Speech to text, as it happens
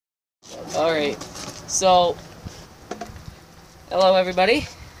Alright, so, hello everybody.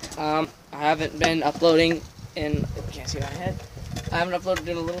 I haven't been uploading in, you can't see my head. I haven't uploaded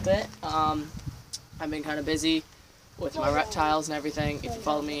in a little bit. I've been kind of busy with my reptiles and everything. If you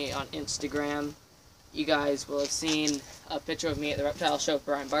follow me on Instagram, you guys will have seen a picture of me at the reptile show with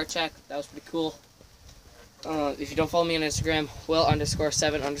Brian Barczyk. That was pretty cool. If you don't follow me on Instagram,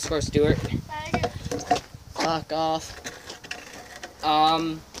 Will_7_Stewart. Fuck off.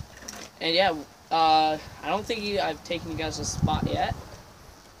 And yeah, I don't think I've taken you guys a spot yet.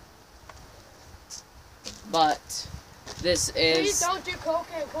 But this is... Please don't do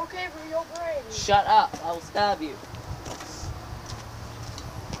cocaine. Cocaine for your brain. Shut up, I will stab you.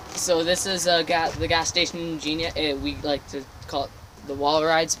 So this is the gas station in Eugenia. We like to call it the wall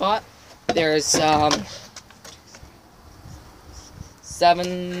ride spot. There's 7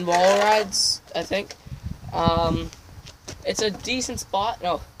 wall rides, I think. It's a decent spot.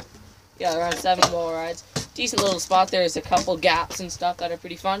 No, yeah, around 7 wall rides. Decent little spot. There's a couple gaps and stuff that are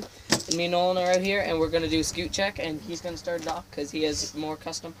pretty fun. And me and Nolan are out here, and we're gonna do a scoot check, and he's gonna start it off because he has more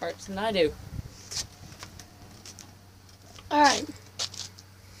custom parts than I do. Alright.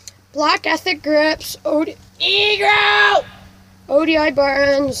 Black Ethic grips, ODI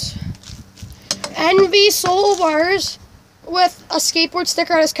Barons, Envy Soul bars with a skateboard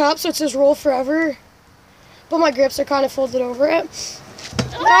sticker on his cup, so it says roll forever. But my grips are kind of folded over it.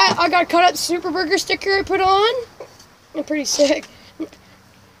 I got a cut up Super Burger sticker I put on. I'm pretty sick.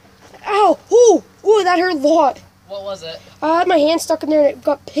 Ow! Ooh! Ooh, that hurt a lot. What was it? I had my hand stuck in there and it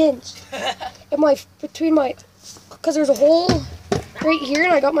got pinched. Between my, because there's a hole right here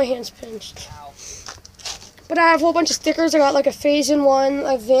and I got my hands pinched. Ow. But I have a whole bunch of stickers. I got like a Phazon one,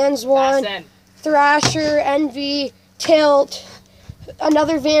 a Vans one, Thrasher, Envy, Tilt,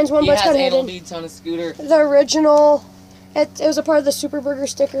 another Vans one, but it's kind of hidden. He has anal beads on a scooter. The original. It was a part of the Super Burger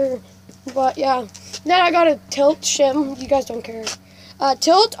sticker. But yeah. Then I got a Tilt shim. You guys don't care.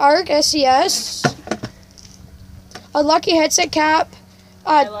 Tilt Arc SES. A Lucky headset cap.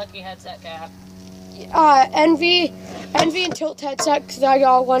 Lucky headset cap. Envy and Tilt headset because I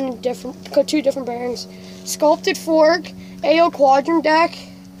got two different bearings. Sculpted fork, AO quadrant deck,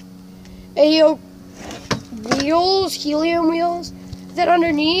 AO wheels, helium wheels. Then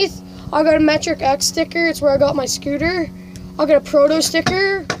underneath, I got a Metric X sticker. It's where I got my scooter. I got a Proto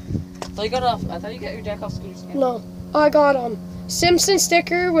sticker. I thought you got your deck off scooters again. No, I got Simpson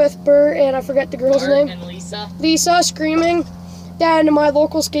sticker with Bert and I forget the girl's name. And Lisa. Lisa screaming. Then my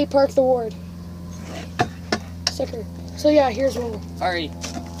local skate park, the Ward. Sticker. So yeah, here's one. Alright.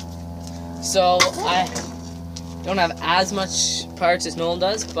 So I don't have as much parts as Nolan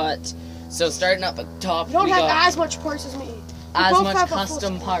does, but so starting up at the top, You don't have as much parts as me. As much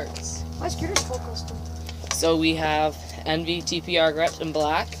custom parts. My scooter's full custom. So we have Envy TPR grips in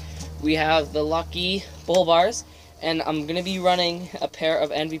black. We have the Lucky bull bars, and I'm gonna be running a pair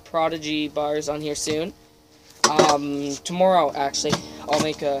of Envy Prodigy bars on here soon. Tomorrow actually, I'll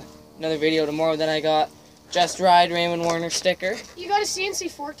make another video tomorrow. Then I got Just Ride Raymond Warner sticker. You got a CNC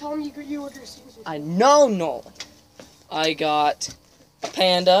fork. Tell him you ordered a CNC fork. I know, Nolan. I got a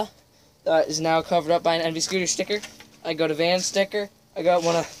Panda that is now covered up by an Envy scooter sticker. I got a Van sticker. I got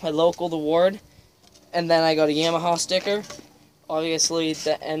one of my local, the Ward. And then I got a Yamaha sticker. Obviously,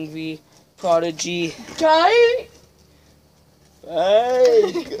 the Envy Prodigy. Hey!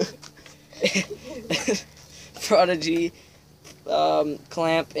 Prodigy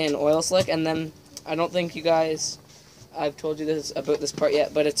clamp and oil slick. And then, I don't think you guys, I've told you this about this part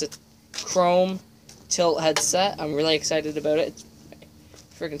yet, but it's a chrome tilt headset. I'm really excited about it.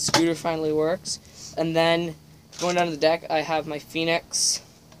 Freaking scooter finally works. And then going down to the deck, I have my Phoenix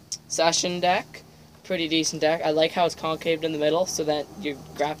Session deck. Pretty decent deck. I like how it's concaved in the middle so that your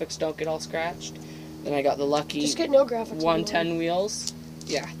graphics don't get all scratched. Then I got the Lucky Just get no graphics 110 wheels.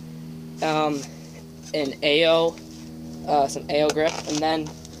 Yeah. An AO, some AO grip. And then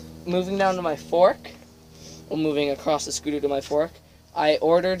moving down to my fork, moving across the scooter to my fork, I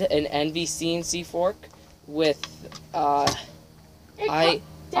ordered an Envy CNC fork with don't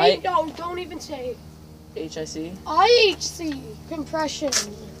even say HIC. IHC compression.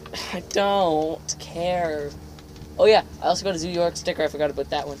 I don't care. Oh yeah, I also got a Zoo York sticker. I forgot about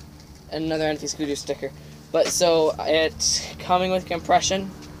that one. And another Envy scooter sticker. But so it's coming with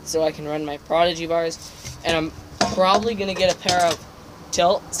compression, so I can run my Prodigy bars. And I'm probably gonna get a pair of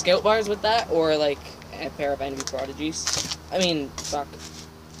Tilt Scout bars with that, or like a pair of Envy Prodigies. I mean, fuck,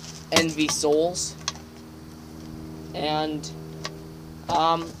 Envy Souls. And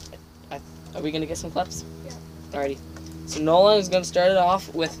are we gonna get some clips? Yeah. Alrighty. So Nolan is going to start it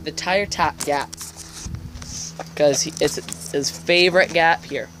off with the tire tap gap, because it's his favorite gap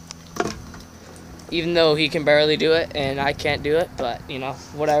here. even though he can barely do it and I can't do it, but you know,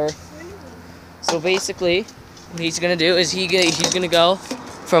 whatever. So basically, what he's gonna do is he's gonna go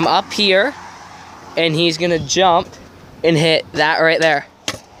from up here, and he's gonna jump and hit that right there.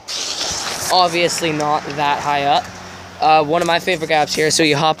 Obviously not that high up. One of my favorite gaps here. So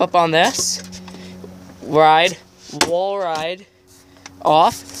you hop up on this, ride, wall ride,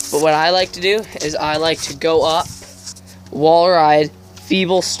 off. But what I like to do is I like to go up, wall ride,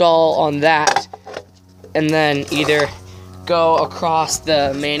 feeble stall on that, and then either go across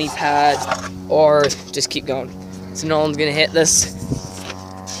the mani pad or just keep going. So Nolan's gonna hit this.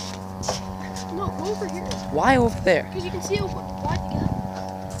 No, go over here. Why over there? Because you can see how wide the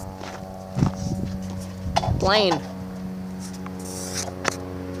gap. Plane.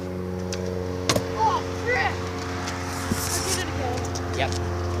 Oh, frick! I did it again.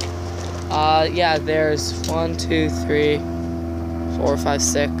 Yep. Yeah, there's 1, 2, 3, 4, 5,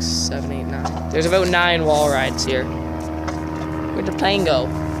 6, 7, 8, 9. There's about 9 wall rides here. Where'd the plane go?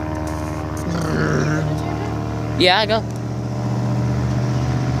 Yeah, I go.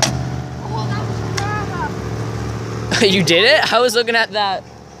 Oh, that was You did it? I was looking at that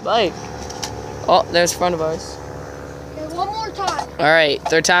bike. Oh, there's front of us. Okay, one more time. Alright,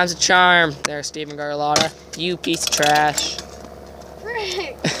 third time's a charm. There's Stephen Garlotta. You piece of trash.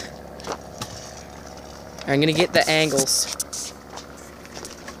 Frick! I'm gonna get the angles.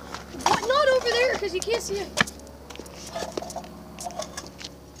 But not over there, because you can't see it.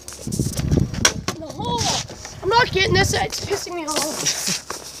 No, I'm not getting this. It's pissing me off.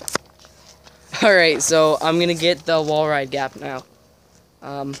 Alright, so I'm gonna get the wall ride gap now.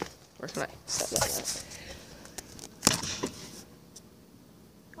 Where can I set that at?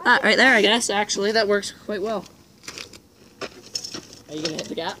 Ah, right there, I guess. Actually, that works quite well. Are you gonna hit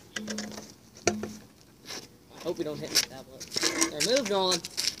the gap? I hope we don't hit the tablet. There, move, Nolan.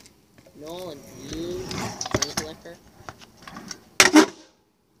 Nolan, you paint liquor.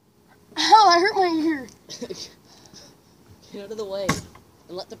 Ow, I hurt my ear. Get out of the way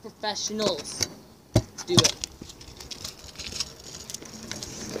and let the professionals do it.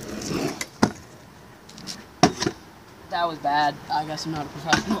 That was bad. I guess I'm not a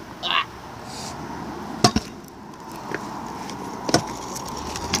professional. Ah.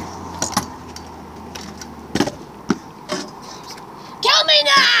 Kill me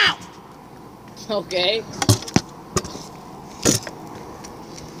now! Okay.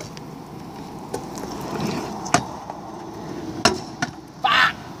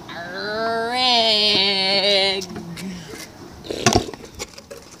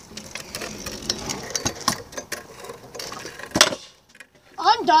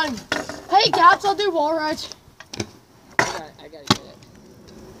 I'm done. Hey, Gaps, I'll do wall rides. I gotta get it.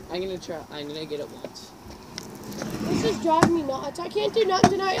 I'm gonna try. I'm gonna get it once. This is driving me nuts. I can't do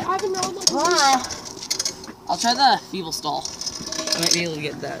nothing tonight. I haven't known what to do. I'll try the feeble stall. I might be able to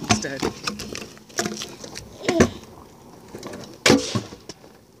get that instead.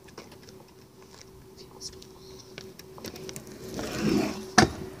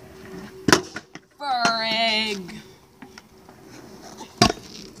 Frig.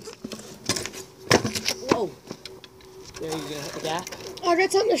 Whoa. There you go. Yeah. I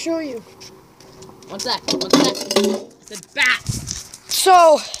got something to show you. One sec. One sec. I said bat.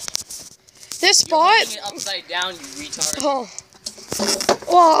 So, this spot. You're it upside down, you retard. Oh.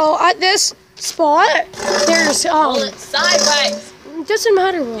 Well, at this spot, there's Hold it sideways. It doesn't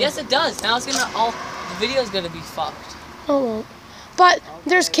matter. What. Yes, it does. Now it's gonna the video's gonna be fucked. Oh, well. But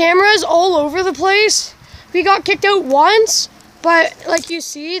there's cameras all over the place. We got kicked out once, but like you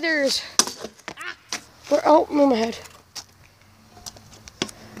see, there's. Oh, move my head.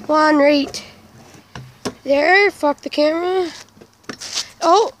 One right there. Fuck the camera.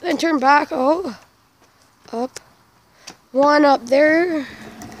 Oh, then turn back. Oh, up. One up there.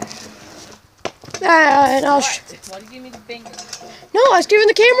 And I'll. Why do you give me the finger? No, I was giving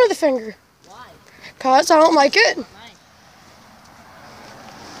the camera the finger. Why? Cause I don't like it. Why?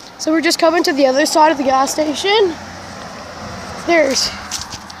 So we're just coming to the other side of the gas station. There's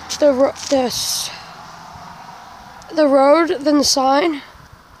the road, then the sign.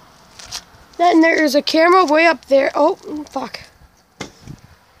 Then there's a camera way up there. Oh, fuck.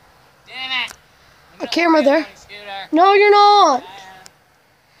 Damn it. A camera there. No, you're not.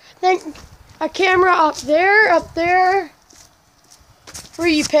 Then a camera up there. Where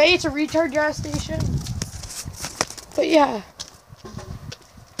you pay, it's a retard gas station. But yeah.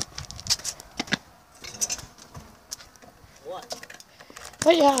 What?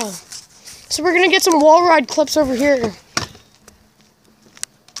 But yeah. So we're gonna get some wall ride clips over here.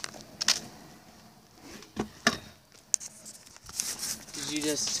 Did you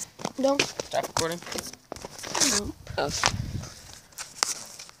just No. Stop recording. No. Oh.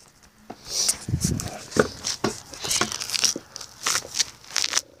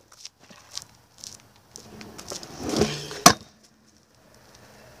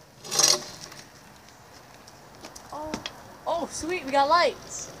 Oh, sweet, we got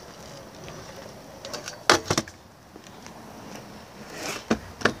lights.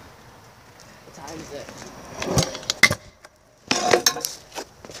 What time is it?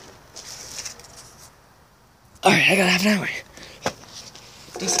 Alright, I got half an hour.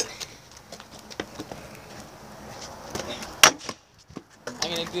 Decent. I'm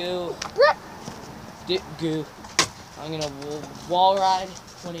gonna go. I'm gonna wall ride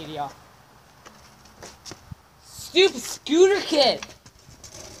 180 off. Stupid scooter kid!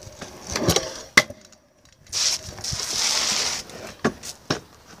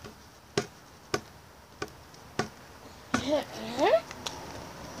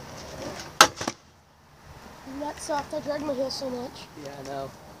 That soft. I dragged my heel so much. Yeah, I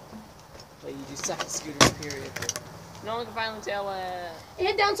know. But you just suck at scooters, period. No one can finally tell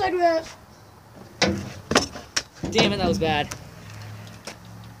And downside whip. Damn it, that was bad.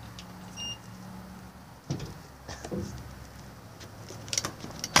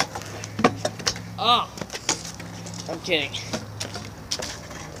 Oh! I'm kidding.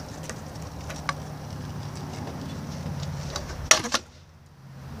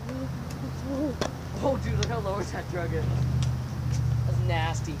 Oh, dude, look how low that drug is. That's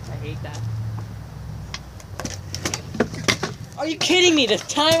nasty. I hate that. Are you kidding me? The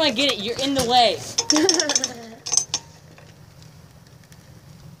time I get it, you're in the way.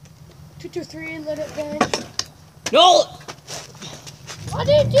 2, 2, 3, let it bang. No! I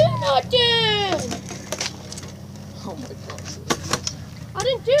didn't do nothing! Oh my gosh. I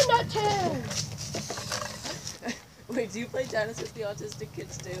didn't do nothing! Wait, do you play tennis with the autistic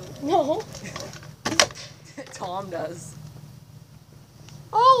kids too? No. Tom does.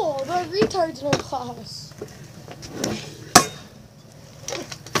 Oh, the retards in our class.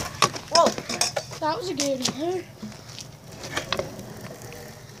 Whoa! That was a good one.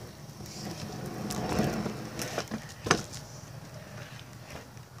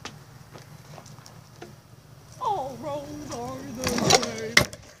 All roads are the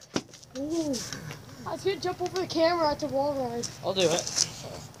same. Ooh. I was gonna jump over the camera at the wall ride. I'll do it.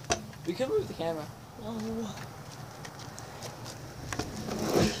 We could move the camera. Oh.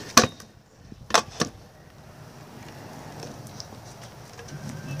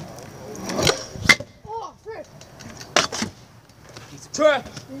 Oh, frick. Piece of crap.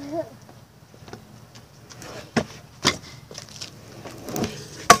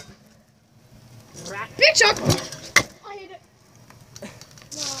 Big shock! I hate it.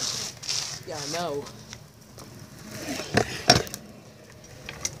 No. Yeah, I know.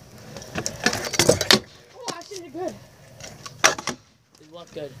 Oh, I actually did good. Did what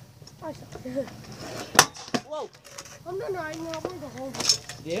good? I suck. Whoa! I'm done riding now. I'm gonna go home.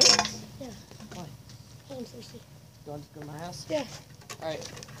 You? Yeah. Why? I'm thirsty. Do you want to go to my house? Yeah.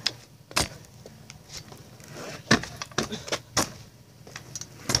 Alright.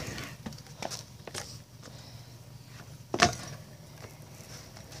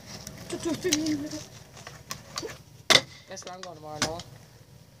 Guess where I'm going tomorrow, Noah?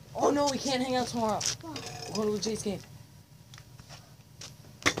 Oh no, we can't hang out tomorrow. We're going to the Jays game.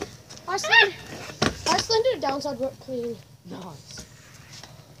 I slid a downside whip clean. Nice.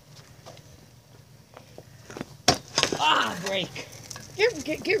 Ah, break.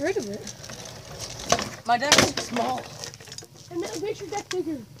 Get rid of it. My deck is small. And then make your deck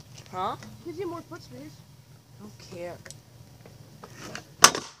bigger. Huh? Gives you more foot space. I don't care.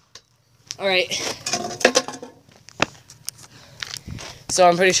 Alright. So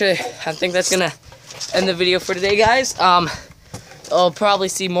I'm pretty sure, I think that's gonna end the video for today, guys. I'll probably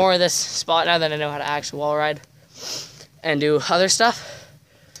see more of this spot now that I know how to actually wall ride and do other stuff.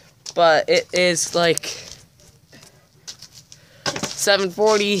 But it is like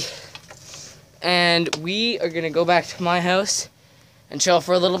 7:40 and we are gonna go back to my house and chill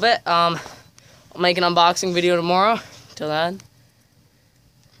for a little bit. I'll make an unboxing video tomorrow. Till then,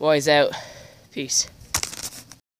 boys out. Peace.